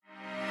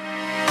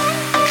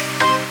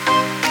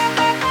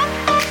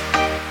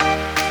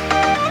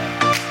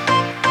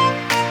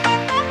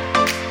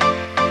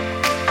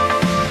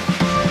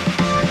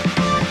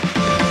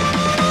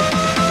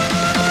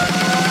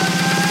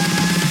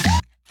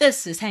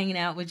This is Hanging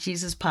Out with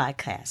Jesus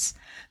podcast,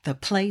 the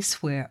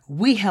place where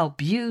we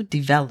help you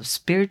develop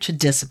spiritual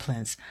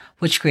disciplines,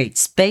 which create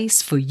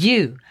space for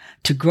you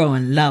to grow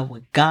in love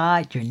with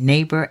God, your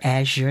neighbor,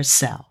 as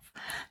yourself.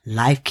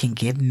 Life can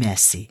get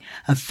messy,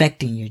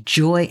 affecting your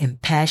joy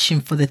and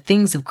passion for the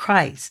things of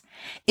Christ.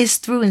 It's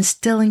through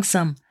instilling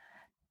some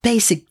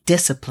basic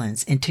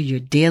disciplines into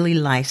your daily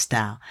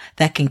lifestyle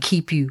that can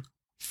keep you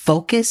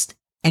focused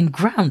and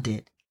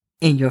grounded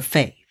in your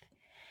faith.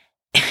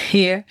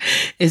 Here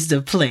is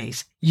the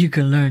place you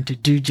can learn to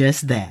do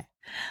just that.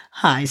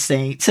 Hi,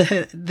 Saints.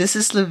 This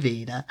is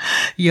Levita,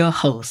 your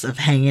host of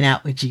Hanging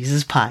Out with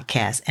Jesus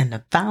podcast and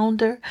the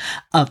founder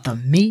of the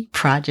Me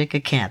Project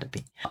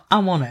Academy.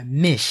 I'm on a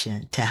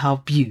mission to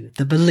help you,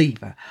 the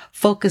believer,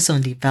 focus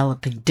on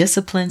developing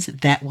disciplines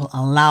that will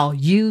allow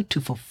you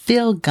to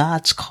fulfill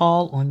God's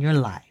call on your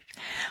life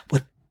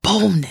with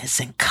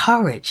boldness and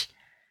courage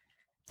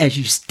as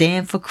you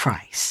stand for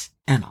Christ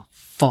in a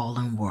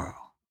fallen world.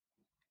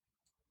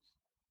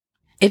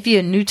 If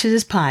you're new to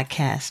this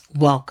podcast,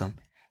 welcome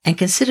and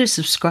consider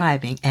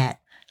subscribing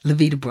at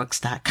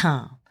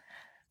LevitaBrooks.com.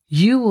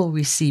 You will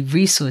receive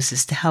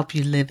resources to help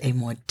you live a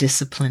more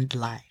disciplined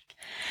life.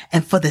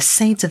 And for the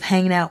saints of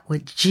Hanging Out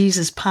with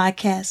Jesus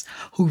podcast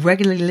who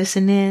regularly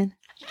listen in,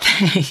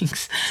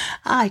 thanks.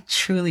 I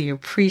truly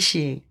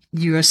appreciate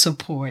your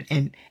support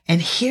and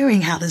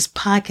hearing how this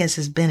podcast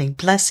has been a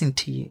blessing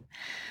to you.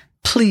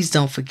 Please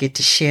don't forget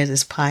to share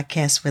this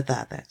podcast with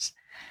others.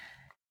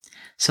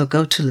 So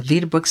go to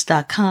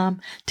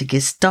LevitaBrooks.com to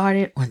get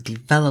started on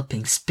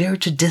developing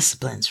spiritual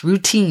disciplines,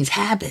 routines,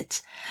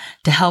 habits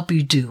to help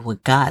you do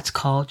what God's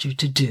called you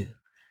to do.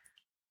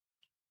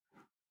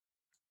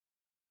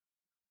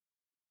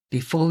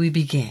 Before we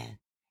begin,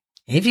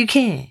 if you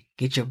can,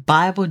 get your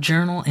Bible,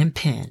 journal, and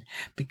pen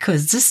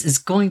because this is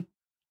going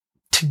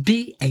to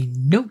be a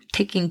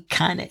note-taking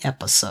kind of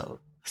episode.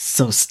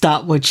 So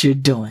stop what you're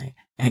doing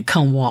and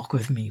come walk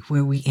with me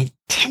where we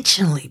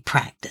intentionally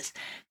practice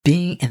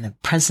being in the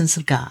presence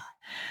of God.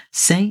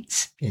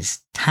 Saints,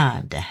 it's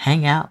time to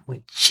hang out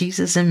with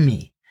Jesus and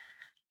me.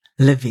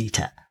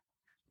 Levita.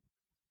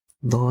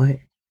 Lord,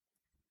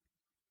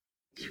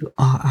 you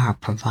are our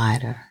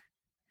provider.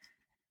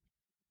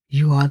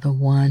 You are the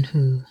one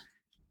who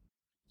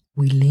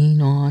we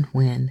lean on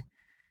when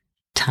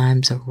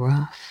times are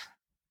rough.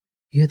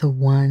 You're the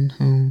one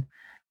whom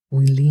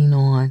we lean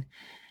on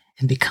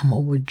and become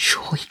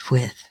overjoyed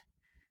with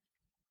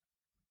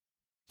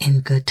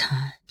in good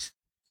times.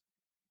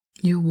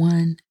 You're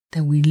one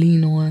that we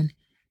lean on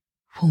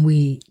when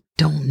we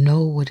don't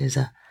know what is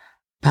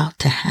about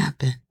to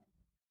happen.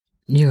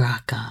 You're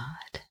our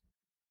God.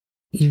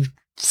 You've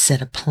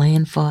set a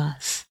plan for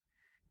us.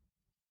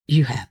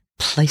 You have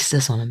placed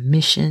us on a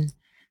mission.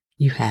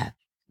 You have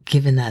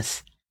given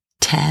us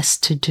tasks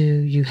to do.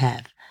 You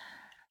have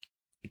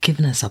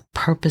given us a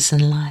purpose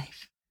in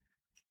life.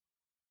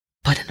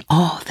 But in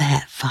all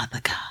that, Father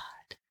God,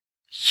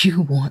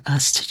 you want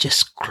us to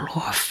just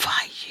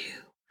glorify you,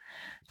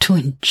 to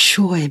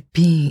enjoy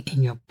being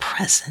in your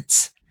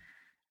presence.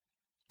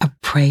 I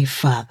pray,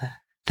 Father,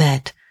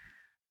 that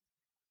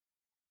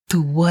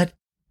through what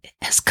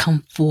has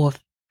come forth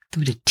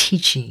through the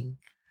teaching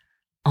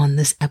on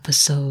this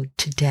episode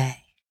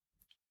today,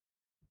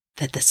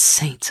 that the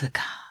saints of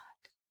God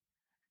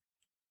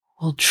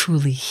will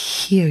truly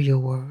hear your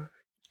word.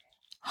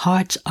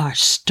 Hearts are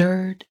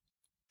stirred,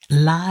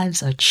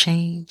 lives are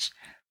changed,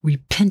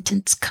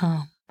 repentance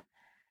come,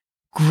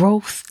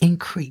 growth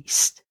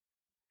increased,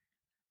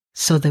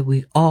 so that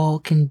we all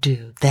can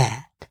do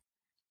that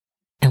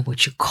and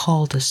what you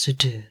called us to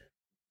do,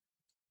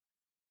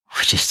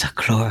 which is to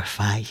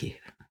glorify you.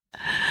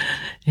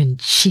 In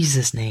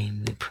Jesus'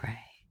 name we pray.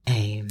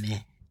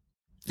 Amen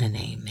and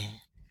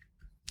amen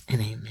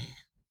and amen.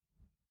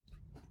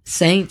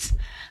 Saints,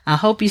 I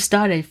hope you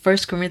started 1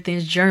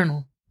 Corinthians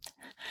journal.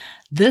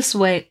 This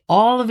way,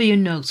 all of your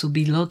notes will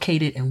be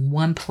located in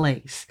one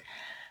place.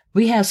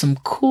 We have some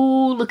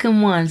cool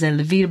looking ones at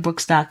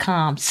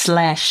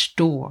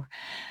LevitaBrooks.com/store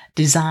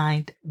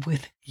designed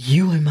with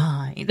you in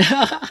mind.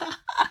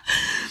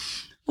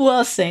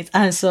 Well, Saints,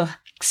 I'm so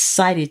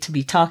excited to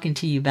be talking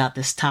to you about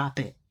this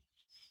topic.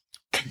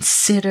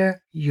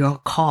 Consider your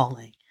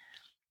calling.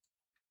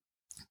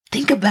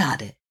 Think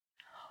about it.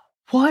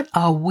 What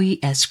are we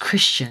as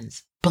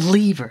Christians,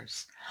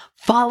 believers,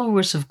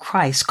 followers of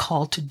Christ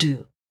called to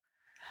do?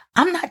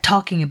 I'm not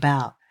talking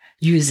about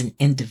you as an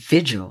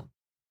individual.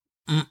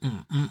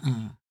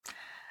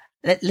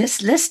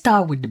 Let's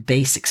start with the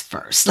basics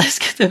first. Let's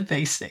get the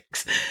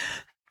basics.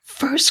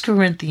 1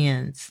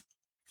 Corinthians,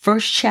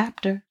 first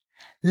chapter,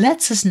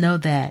 lets us know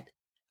that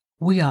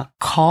we are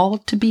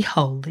called to be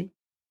holy,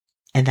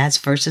 and that's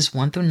verses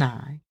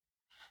 1-9.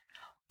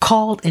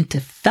 Called into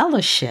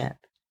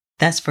fellowship,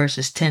 that's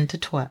verses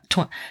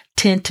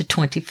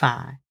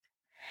 10-25.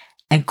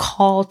 And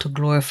called to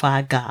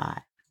glorify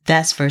God,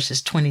 that's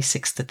verses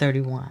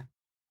 26-31.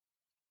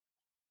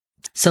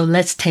 So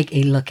let's take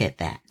a look at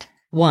that.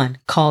 1,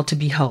 called to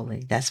be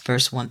holy. That's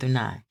verse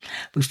 1-9.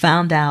 We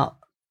found out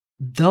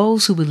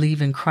those who believe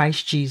in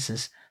Christ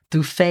Jesus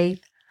through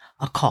faith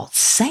are called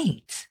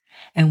saints.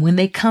 And when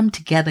they come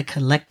together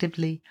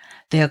collectively,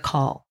 they are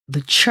called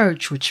the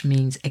church, which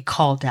means a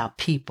called out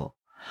people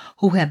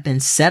who have been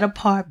set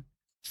apart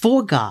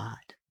for God,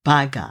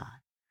 by God,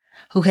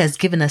 who has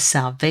given us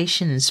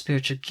salvation and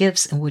spiritual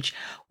gifts in which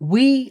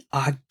we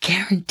are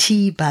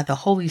guaranteed by the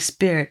Holy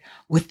Spirit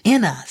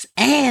within us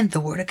and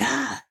the Word of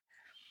God.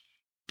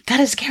 God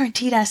has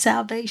guaranteed our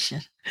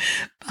salvation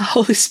by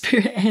Holy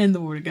Spirit and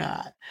the Word of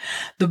God.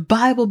 The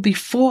Bible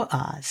before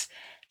us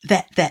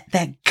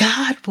that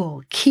God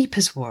will keep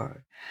His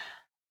word.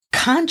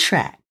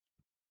 Contract.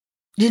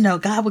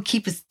 God will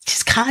keep his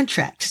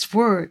contract, His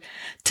word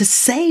to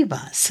save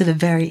us to the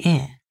very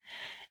end.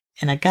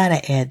 And I got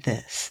to add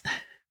this.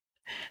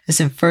 It's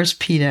in 1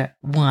 Peter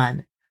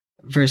 1,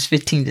 verse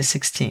 15 to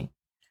 16.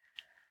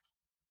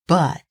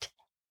 But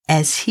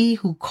as He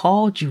who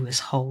called you is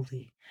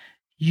holy,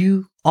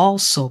 you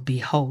also be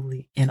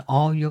holy in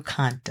all your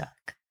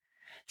conduct.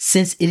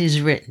 Since it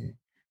is written,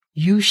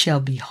 you shall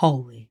be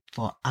holy,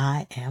 for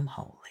I am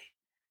holy.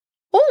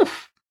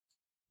 Oof!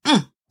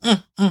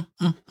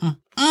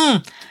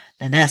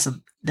 Now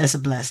that's a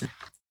blessing.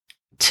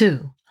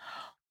 2,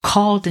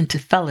 called into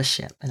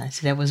fellowship. And I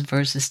see that was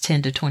verses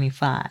 10 to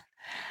 25.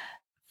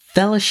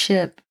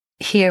 Fellowship,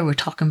 here we're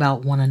talking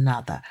about one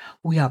another.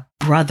 We are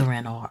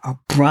brethren or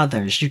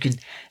brothers. You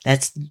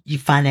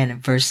find that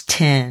in verse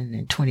 10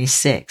 and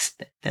 26.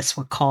 That's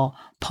what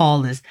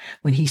Paul is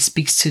when he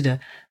speaks to the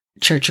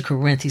church of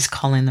Corinth. He's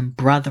calling them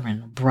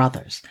brethren,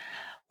 brothers.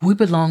 We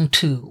belong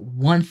to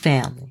one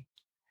family.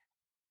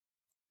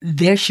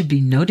 There should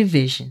be no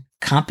division,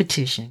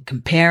 competition,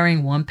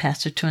 comparing one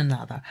pastor to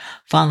another,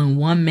 following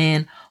one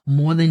man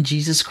more than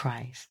Jesus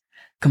Christ,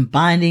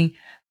 combining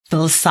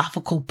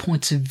philosophical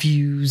points of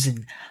views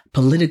and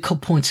political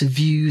points of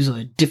views or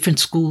a different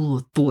school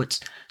of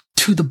thoughts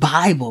to the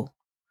Bible.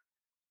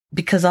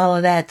 Because all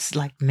of that's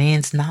like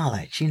man's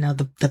knowledge.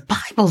 The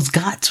Bible's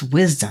God's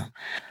wisdom.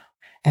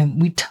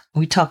 And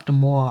we talked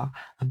more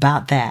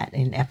about that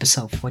in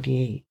episode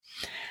 48.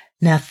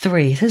 Now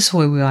 3, this is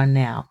where we are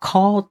now.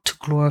 Called to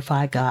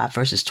glorify God,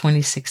 verses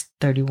 26 to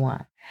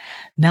 31.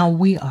 Now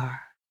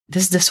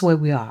this is where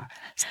we are.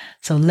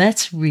 So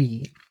let's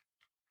read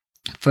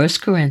 1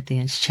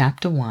 Corinthians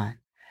chapter 1,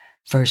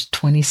 verse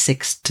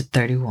 26 to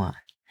 31.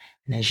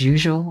 And as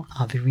usual,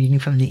 I'll be reading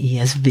from the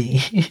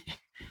ESV.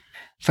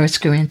 1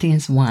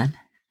 Corinthians 1,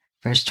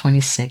 verse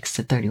 26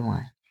 to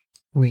 31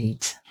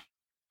 reads,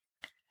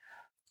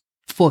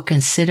 For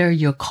consider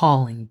your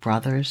calling,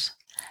 brothers.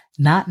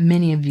 Not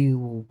many of you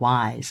were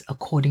wise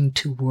according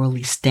to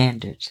worldly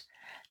standards.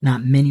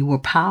 Not many were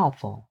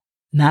powerful.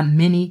 Not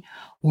many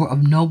were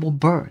of noble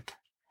birth.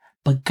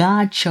 But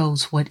God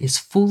chose what is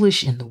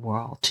foolish in the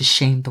world to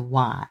shame the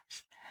wise.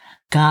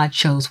 God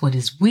chose what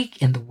is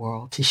weak in the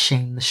world to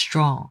shame the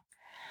strong.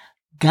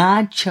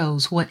 God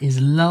chose what is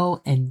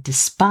low and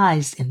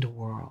despised in the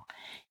world,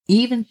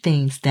 even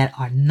things that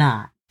are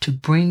not, to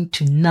bring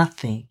to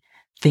nothing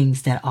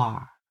things that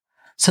are,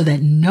 so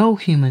that no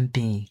human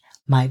being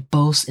might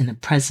boast in the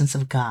presence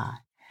of God.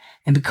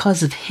 And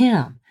because of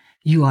Him,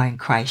 you are in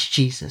Christ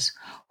Jesus,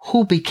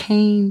 who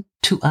became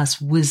to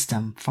us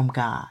wisdom from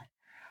God,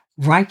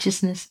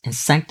 righteousness and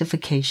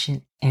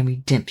sanctification and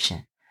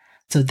redemption,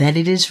 so that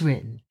it is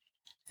written,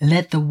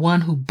 Let the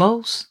one who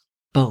boasts,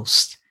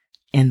 boast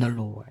in the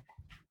Lord.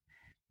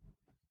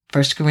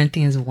 1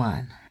 Corinthians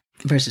 1,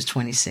 verses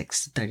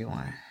 26 to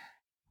 31.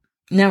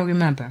 Now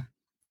remember,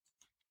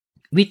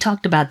 we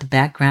talked about the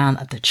background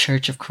of the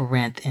Church of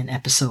Corinth in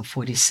episode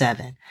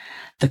 47.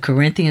 The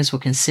Corinthians were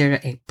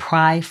considered a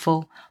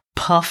prideful,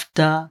 puffed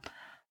up,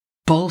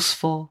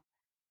 boastful,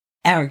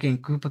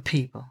 arrogant group of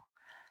people.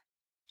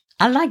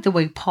 I like the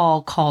way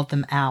Paul called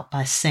them out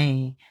by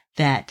saying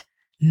that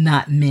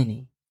not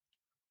many,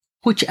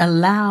 which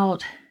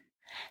allowed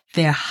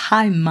their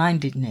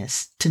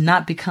high-mindedness to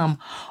not become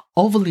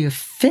overly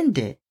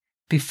offended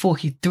before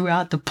he threw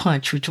out the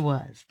punch, which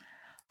was,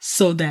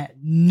 so that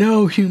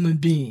no human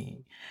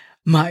being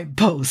might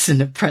boast in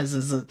the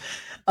presence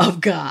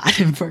of God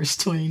in verse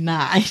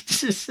 29.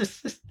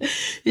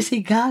 You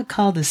see, God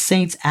called the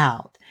saints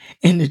out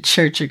in the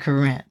church of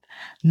Corinth,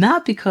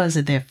 not because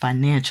of their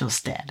financial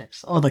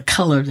status or the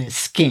color of their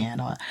skin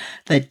or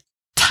the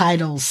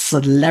title,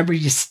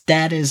 celebrity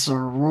status,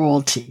 or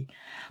royalty,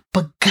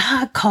 but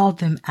God called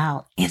them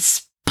out in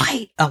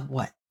spite of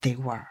what they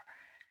were: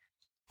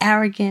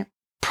 arrogant,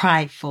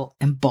 prideful,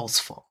 and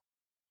boastful.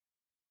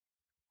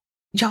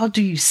 Y'all,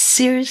 do you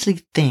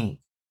seriously think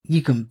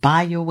you can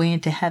buy your way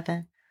into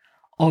heaven,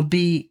 or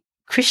be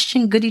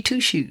Christian goody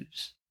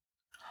two-shoes,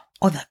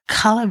 or the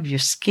color of your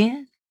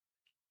skin,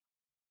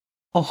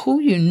 or who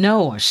you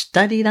know or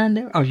studied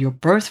under, or your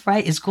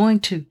birthright is going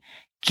to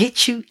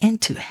get you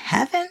into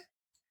heaven?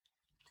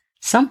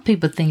 Some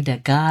people think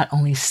that God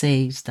only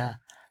saves the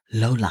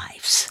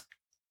lowlifes.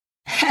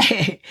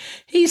 Hey,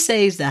 He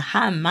saves the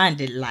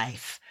high-minded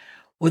life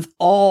with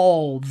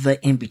all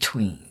the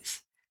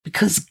in-betweens,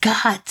 because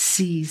God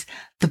sees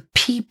the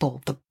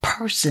people, the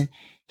person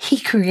He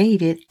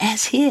created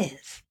as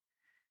His.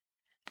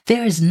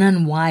 There is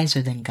none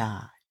wiser than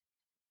God.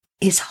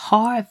 It's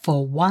hard for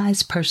a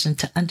wise person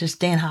to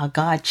understand how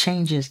God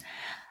changes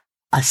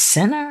a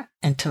sinner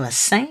into a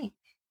saint,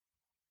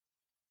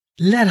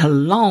 let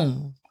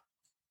alone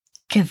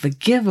can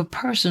forgive a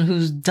person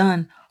who's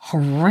done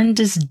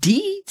horrendous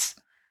deeds.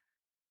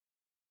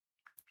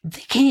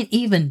 They can't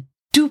even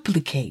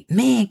duplicate.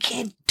 Man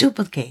can't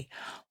duplicate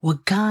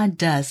what God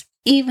does,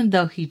 even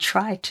though he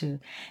tried to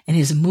in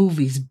his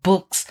movies,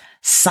 books,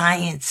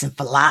 science, and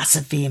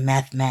philosophy and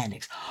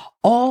mathematics.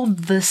 All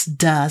this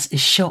does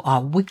is show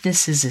our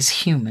weaknesses as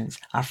humans,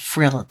 our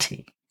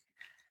frailty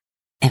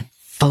and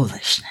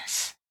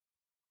foolishness.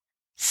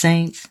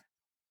 Saints,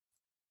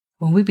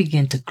 when we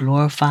begin to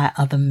glorify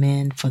other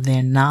men for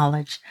their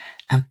knowledge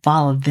and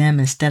follow them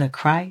instead of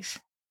Christ,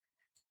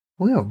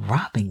 we are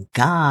robbing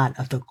God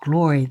of the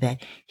glory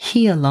that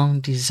he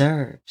alone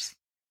deserves.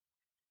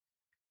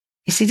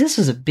 You see, this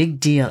was a big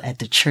deal at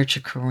the Church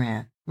of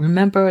Corinth.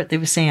 Remember, they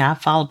were saying, I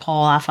follow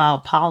Paul, I follow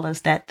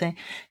Apollos, that thing?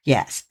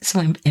 Yes.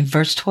 So in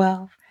verse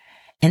 12,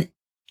 and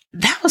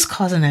that was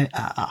causing a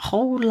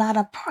whole lot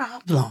of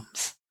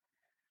problems.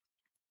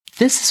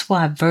 This is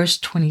why verse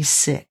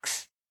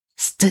 26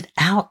 stood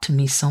out to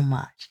me so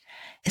much.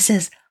 It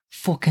says,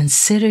 for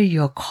consider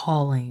your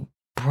calling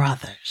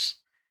brothers.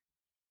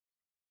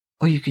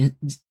 Or you can,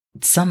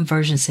 some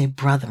versions say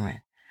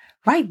brethren.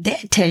 Right there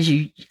it tells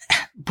you,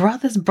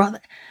 brothers,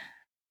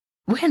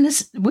 we're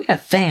a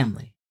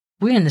family.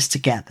 We're in this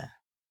together,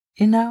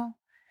 you know?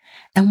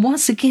 And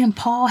once again,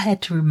 Paul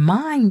had to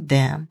remind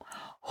them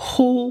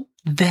who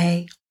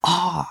they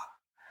are.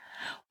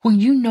 When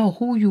you know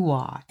who you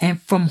are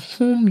and from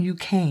whom you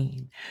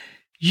came,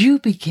 you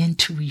begin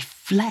to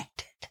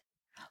reflect it,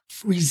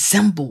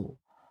 resemble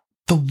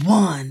the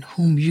one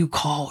whom you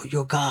call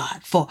your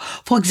God. For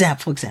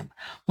example,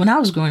 when I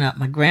was growing up,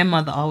 my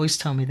grandmother always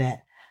told me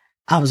that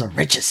I was a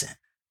Richardson.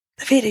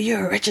 Davida,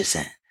 you're a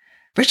Richardson.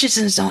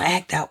 Richardsons don't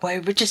act that way.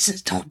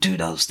 Richardsons don't do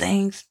those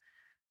things.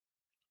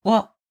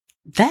 Well,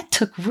 that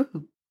took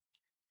root.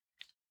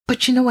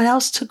 But you know what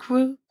else took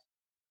root?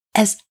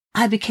 As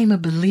I became a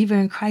believer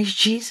in Christ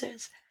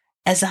Jesus,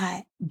 as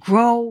I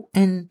grow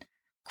in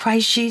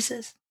Christ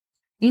Jesus,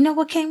 you know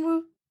what came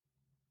root?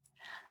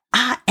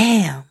 I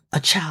am a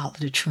child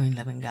of the true and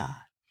living God.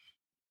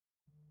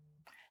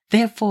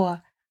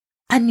 Therefore,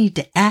 I need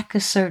to act a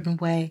certain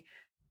way,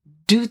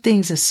 do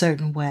things a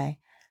certain way,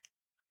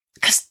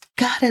 because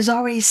God has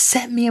already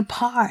set me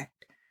apart.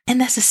 And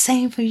that's the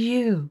same for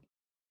you.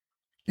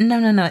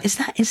 No.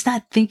 It's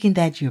not thinking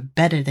that you're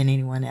better than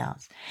anyone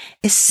else.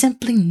 It's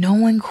simply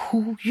knowing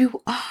who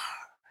you are.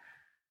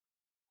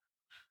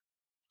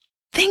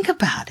 Think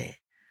about it.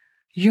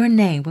 Your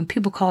name, when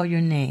people call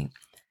your name,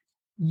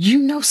 you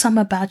know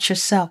something about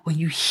yourself when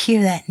you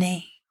hear that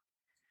name.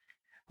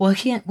 Well,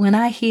 when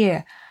I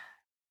hear,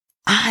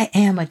 I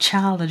am a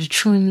child of the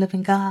true and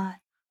living God,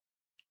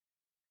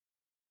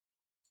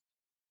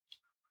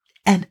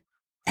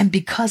 and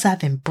because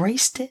I've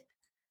embraced it,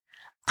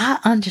 I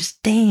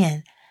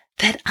understand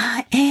that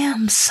I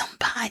am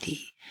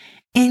somebody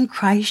in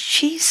Christ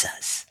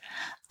Jesus.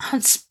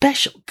 I'm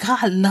special.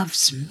 God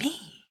loves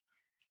me.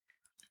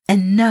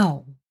 And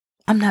no,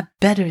 I'm not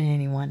better than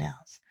anyone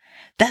else.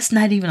 That's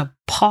not even a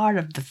part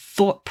of the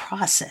thought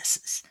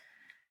processes.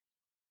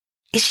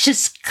 It's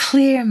just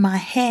clear in my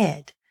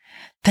head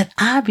that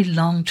I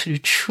belong to the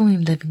true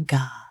and living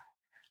God.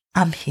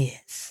 I'm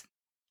his.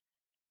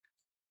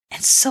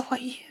 And so are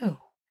you.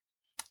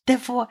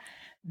 Therefore,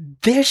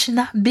 there should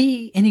not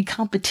be any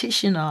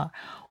competition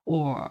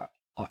or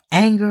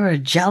anger or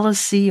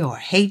jealousy or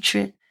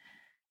hatred.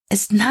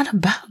 It's not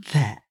about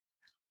that.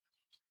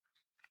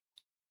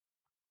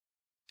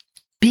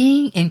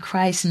 Being in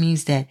Christ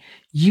means that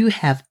you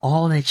have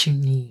all that you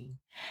need.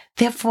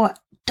 Therefore,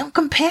 don't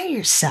compare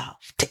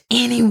yourself to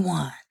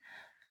anyone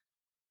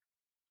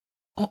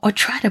or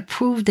try to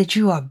prove that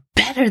you are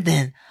better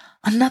than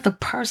another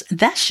person.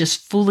 That's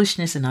just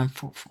foolishness and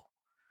unfruitful.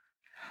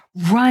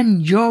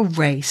 Run your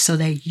race so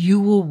that you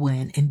will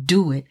win and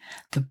do it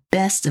the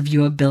best of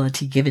your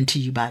ability given to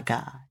you by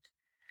God.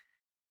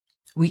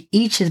 We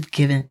each have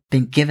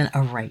been given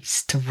a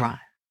race to run.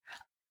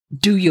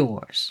 Do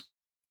yours.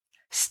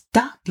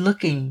 Stop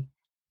looking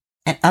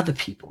at other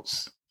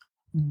people's.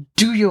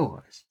 Do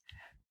yours.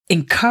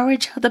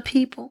 Encourage other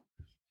people.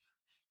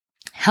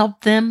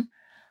 Help them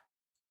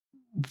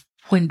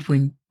when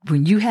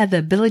you have the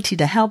ability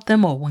to help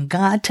them, or when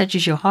God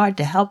touches your heart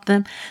to help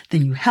them,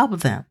 then you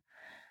help them.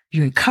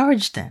 You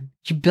encourage them.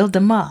 You build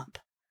them up.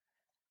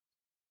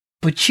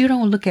 But you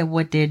don't look at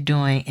what they're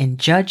doing and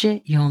judge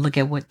it. You don't look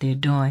at what they're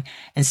doing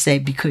and say,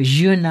 because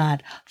you're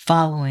not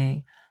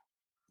following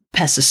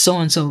Pastor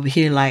so-and-so over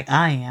here like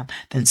I am,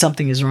 then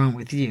something is wrong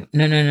with you.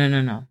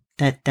 No.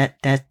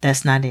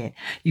 That's not it.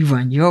 You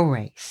run your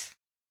race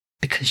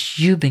because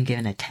you've been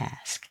given a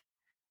task.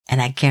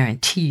 And I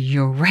guarantee you,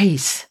 your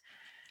race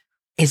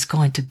is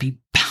going to be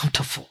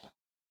bountiful.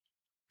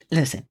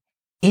 Listen,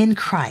 in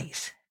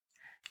Christ,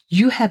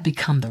 you have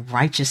become the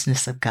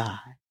righteousness of God.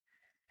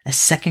 That's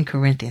 2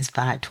 Corinthians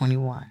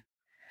 5:21.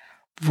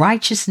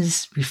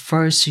 Righteousness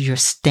refers to your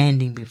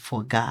standing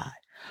before God,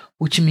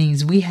 which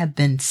means we have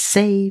been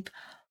saved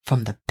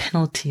from the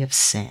penalty of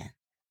sin.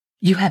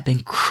 You have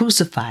been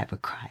crucified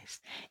with Christ.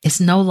 It's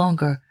no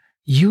longer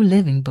you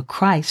living, but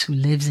Christ who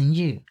lives in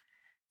you.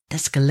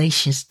 That's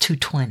Galatians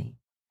 2:20.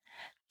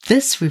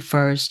 This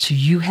refers to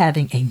you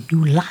having a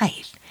new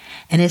life,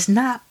 and it's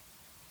not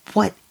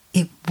what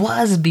it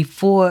was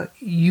before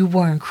you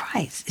were in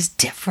Christ. It's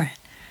different.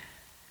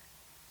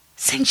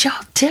 Saints,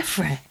 y'all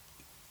different.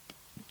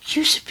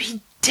 You should be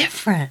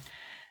different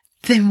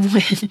than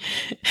when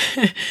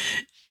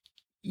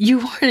you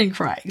weren't in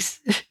Christ.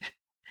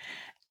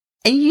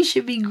 And you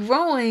should be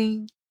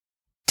growing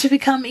to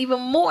become even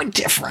more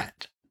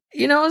different.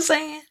 You know what I'm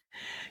saying?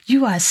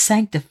 You are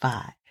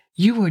sanctified.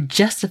 You were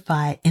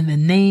justified in the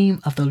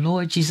name of the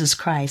Lord Jesus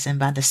Christ and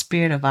by the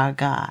Spirit of our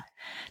God.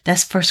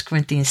 That's 1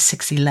 Corinthians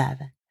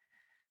 6:11.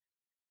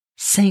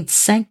 Saints,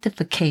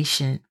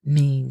 sanctification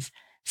means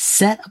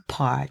set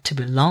apart to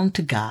belong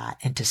to God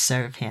and to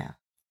serve Him.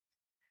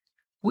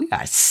 We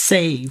are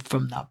saved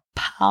from the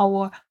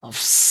power of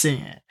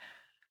sin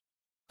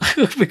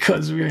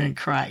because we're in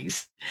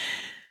Christ.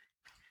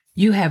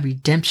 You have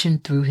redemption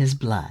through His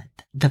blood,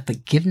 the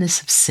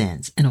forgiveness of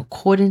sins in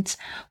accordance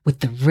with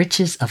the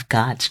riches of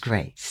God's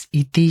grace.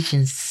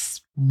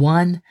 Ephesians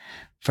 1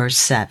 verse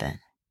 7.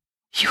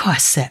 You are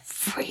set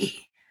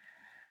free.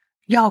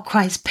 Y'all,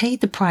 Christ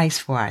paid the price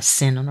for our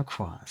sin on the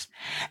cross.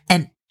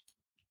 And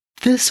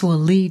this will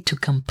lead to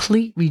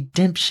complete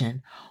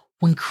redemption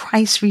when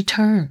Christ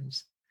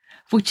returns,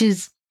 which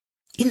is,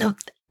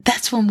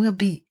 that's when we'll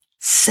be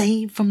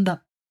saved from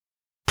the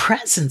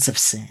presence of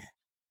sin.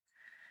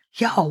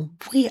 Y'all,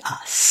 we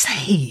are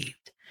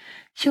saved.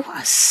 You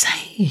are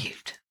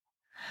saved.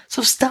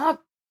 So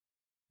stop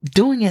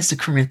doing as the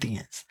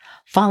Corinthians,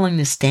 following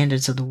the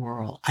standards of the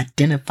world,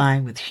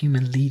 identifying with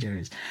human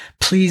leaders,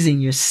 pleasing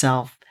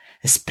yourself,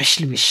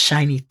 especially with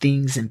shiny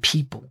things and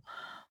people,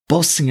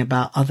 boasting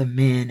about other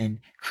men and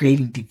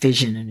creating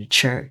division in the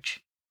church.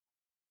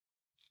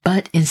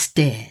 But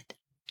instead,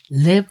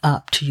 live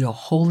up to your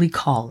holy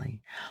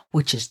calling,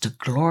 which is to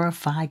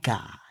glorify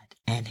God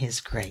and His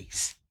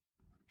grace.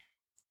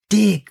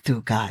 Dig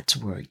through God's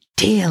word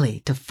daily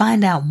to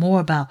find out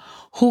more about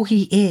who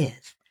He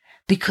is,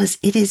 because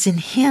it is in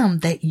Him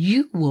that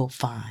you will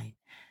find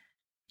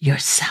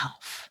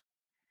yourself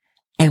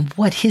and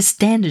what His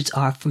standards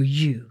are for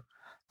you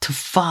to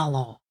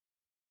follow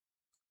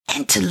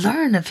and to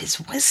learn of His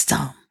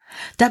wisdom.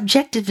 The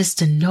objective is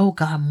to know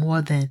God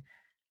more than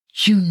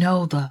you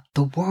know the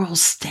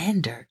world's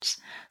standards,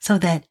 so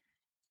that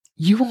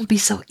you won't be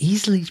so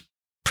easily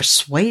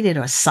persuaded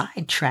or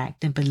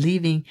sidetracked in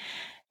believing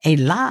a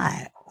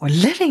lie or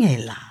living a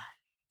lie.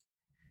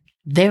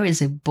 There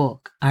is a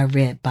book I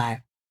read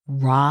by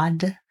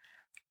Rod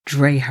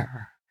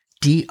Dreher,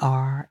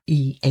 Dreher,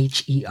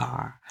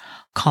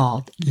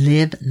 called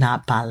Live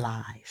Not by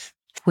Lies,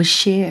 which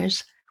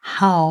shares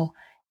how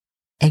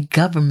a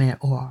government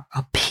or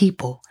a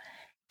people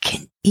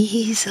can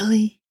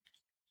easily,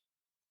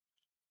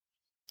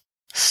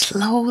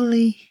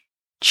 slowly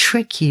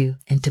trick you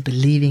into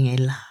believing a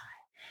lie.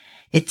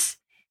 It's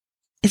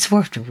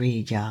worth to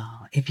read,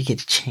 y'all, if you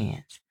get a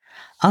chance.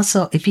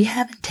 Also, if you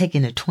haven't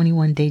taken a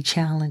 21-day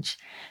challenge,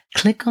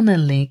 click on the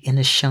link in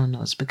the show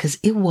notes, because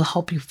it will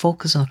help you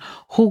focus on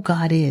who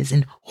God is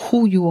and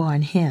who you are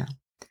in Him.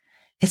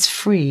 It's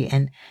free,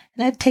 and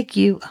that'll take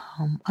you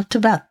up to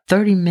about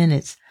 30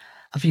 minutes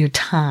of your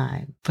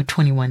time for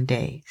 21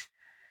 days.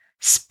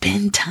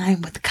 Spend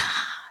time with God.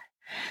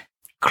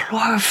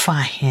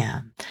 Glorify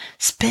Him.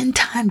 Spend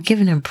time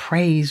giving Him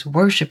praise,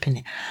 worshiping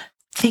Him,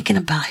 thinking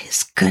about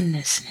His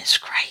goodness and His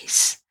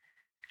grace.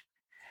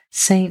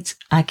 Saints,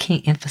 I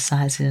can't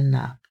emphasize it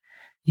enough.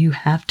 You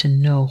have to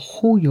know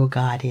who your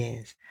God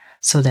is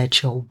so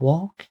that your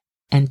walk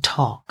and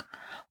talk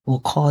will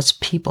cause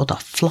people to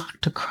flock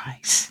to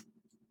Christ.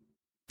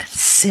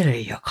 Consider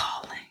your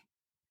calling.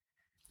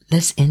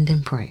 Let's end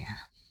in prayer.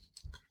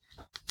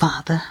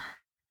 Father,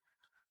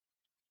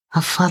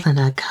 our Father and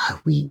our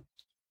God, we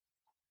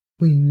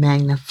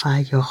magnify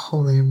your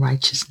holy and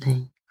righteous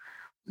name.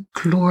 We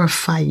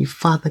glorify you,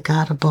 Father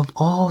God, above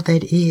all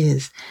that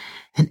is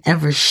and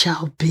ever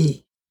shall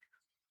be.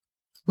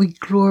 We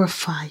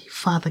glorify you,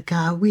 Father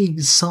God. We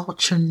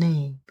exalt your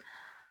name.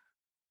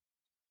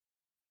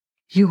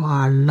 You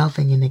are a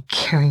loving and a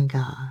caring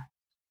God.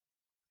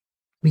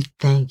 We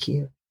thank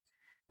you.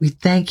 We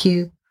thank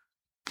you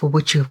for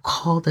what you have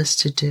called us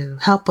to do.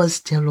 Help us,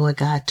 dear Lord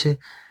God, to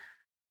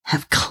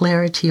have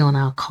clarity on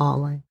our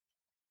calling.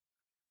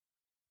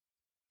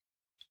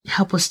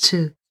 Help us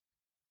to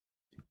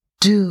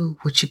do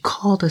what you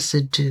called us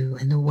to do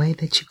in the way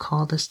that you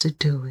called us to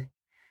do it,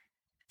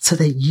 so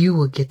that you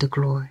will get the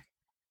glory,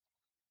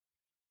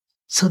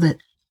 so that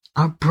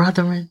our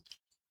brethren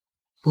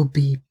will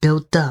be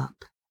built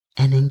up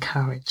and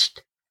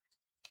encouraged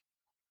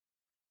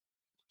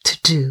to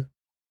do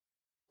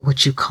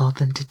what you called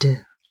them to do.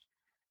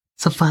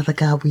 So, Father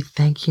God, we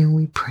thank you and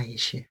we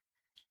praise you.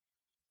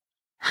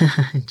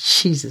 In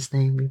Jesus'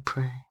 name we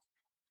pray.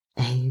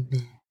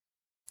 Amen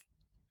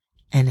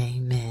and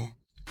amen.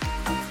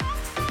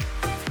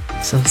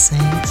 So,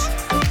 saints,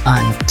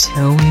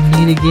 until we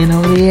meet again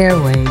over the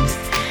airwaves,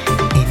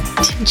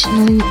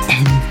 intentionally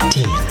and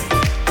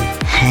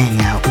daily,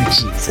 hang out with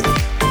Jesus.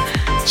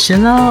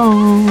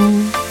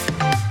 Shalom.